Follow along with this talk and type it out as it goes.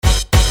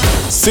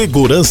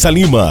Segurança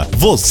Lima,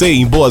 você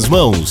em boas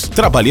mãos.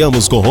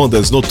 Trabalhamos com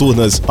rondas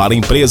noturnas para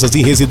empresas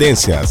e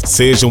residências.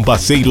 Seja um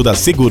parceiro da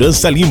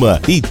Segurança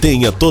Lima e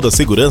tenha toda a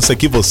segurança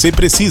que você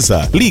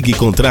precisa. Ligue e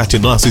contrate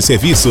nossos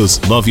serviços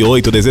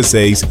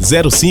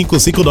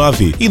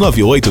 9816-0559 e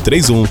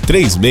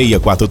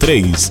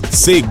 9831-3643.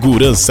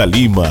 Segurança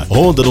Lima,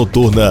 ronda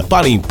noturna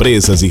para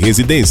empresas e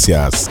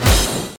residências.